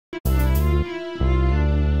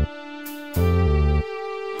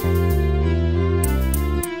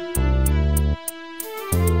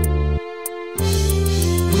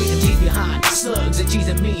Slugs, the G's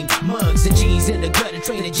and mean mugs, the G's in the gut and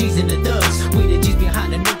train the G's in the thugs. We the G's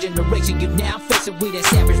behind the new generation. You now facing we that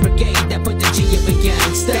savage brigade that put the G up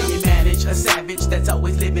against. Can you manage a savage that's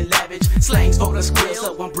always living lavish? Slangs for the squeal,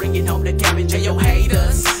 so I'm bringing home the cabbage. Hey yo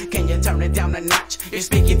haters, can you turn it down a notch? You're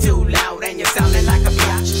speaking too loud and you're sounding like a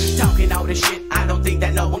biatch. Talking all this shit, I don't think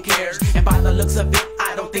that no one cares. And by the looks of it,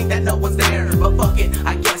 I don't think that no one's there. But fuck it,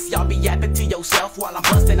 I guess y'all be yapping to yourself while I'm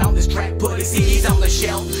busting on this track, putting CDs on the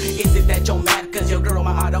shelf. Is it that you're mad cause your girl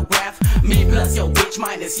my autograph? Me plus your bitch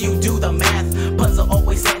minus you do the math. Puzzle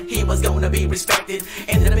always said he was gonna be respected.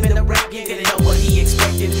 Ended up in the rap game, didn't know what he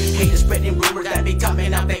expected. Haters spreading rumors that be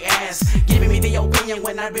coming out their ass, giving me the opinion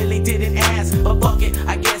when I really didn't ask. But fuck it,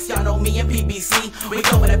 I guess y'all know me and PBC. We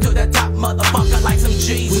going up to the top, motherfucker, like some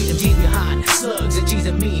G's. We the G's behind slugs, the G's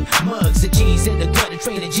and mean mugs, the G's in the gut and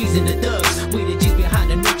train the G's in the thugs. We the G's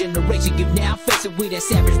behind the new generation. You now facing we that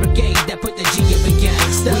savage brigade that put the G up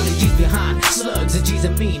against. We the G's behind slugs, the G's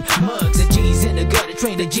and mean mugs, the G's in the gut and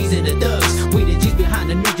train the G's in the thugs. We the G's behind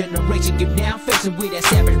the new generation. You now facing we that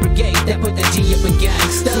savage brigade that put the G up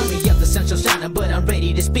against. Me up the sun so shining, but I'm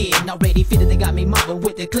ready to spin. Already feeling they got me mobbing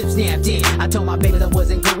with the clip snapped in. I told my baby that I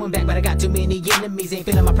wasn't going back, but I got too many enemies. Ain't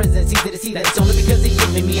feeling my presence easy to see that it's only because they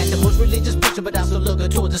giving me at the most religious person, but I'm still looking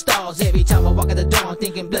towards the stars. Every time I walk out the door, I'm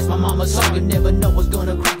thinking, bless my mama's heart. You never know what's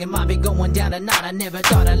gonna crack. It might be going down tonight. I never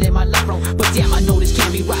thought I'd live my life wrong, but damn, I know this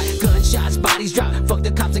can't be right. Gunshots, bodies drop. Fuck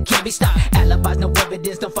the cops, it can't be stopped. Alibis, no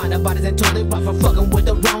evidence. Don't find the bodies until they rock for fucking with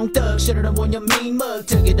the wrong thug. Should've done on your mean mug.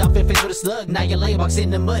 Took it off and face with a slug. Now you're laying box in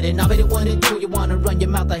the mud, and all they wanna do, you wanna run your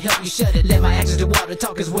mouth to help you shut it. Let my actions do water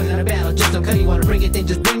talk is winning a battle. Just don't cut you wanna bring it, then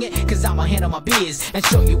just bring it. Cause I'ma handle my biz and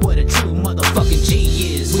show you what a true motherfucking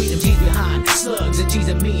G is. We the G's behind slugs, the G's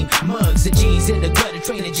and mean mugs, the G's in the gut and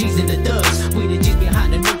train the G's in the thugs. We the G's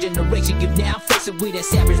behind the new generation. You now facing we that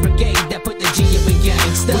savage brigade that put the G up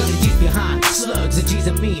against. We the G's behind slugs, the G's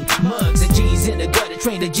and mean mugs, the G's in the gut and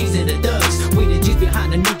train the G's in the thugs. We the G's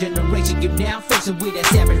behind the new generation. You now facing we that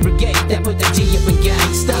savage brigade that put the G up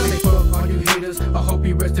against. I say fuck all you haters, I hope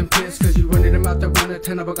you rest in peace. Cause you running them out the winter,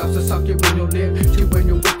 10 of a got to suck you when you live. Two when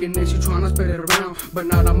you're wickedness, you tryna spread it around, but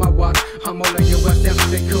not on my watch. I'm all in your ass down,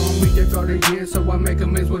 they call me your guardian, so I make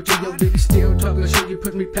amends with you. Your dick still talking shit, you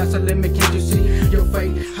put me past the limit, can't you see your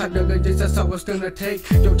fate? I dug a ditch, that's all it's gonna take.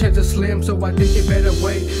 Your chance is slim, so I think you better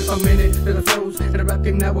wait a minute. To the flows, and the rap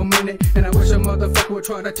game now a minute. And I wish a motherfucker would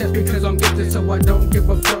try to test me, cause I'm gifted, so I don't give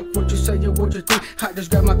a fuck what you say or what you think. I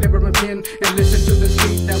just grab my paper and pen and listen to this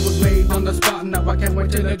beat that was made on the spot. Now I can't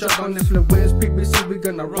wait till it drop on influence. PBC, we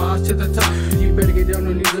gonna rise to the top. You better get down on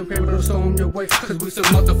your knees and paper to storm your way, cause we some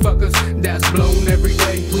motherfuckers that's blown every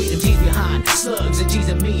day. We the G's behind slugs, the G's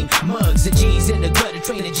and mean mugs, the G's in the gut and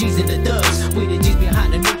train the G's in the thugs. We the G's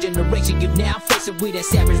behind the new generation. You now facing we that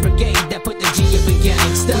savage brigade that put the G up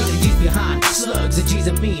against. We the G's behind slugs, the G's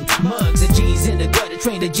and mean mugs,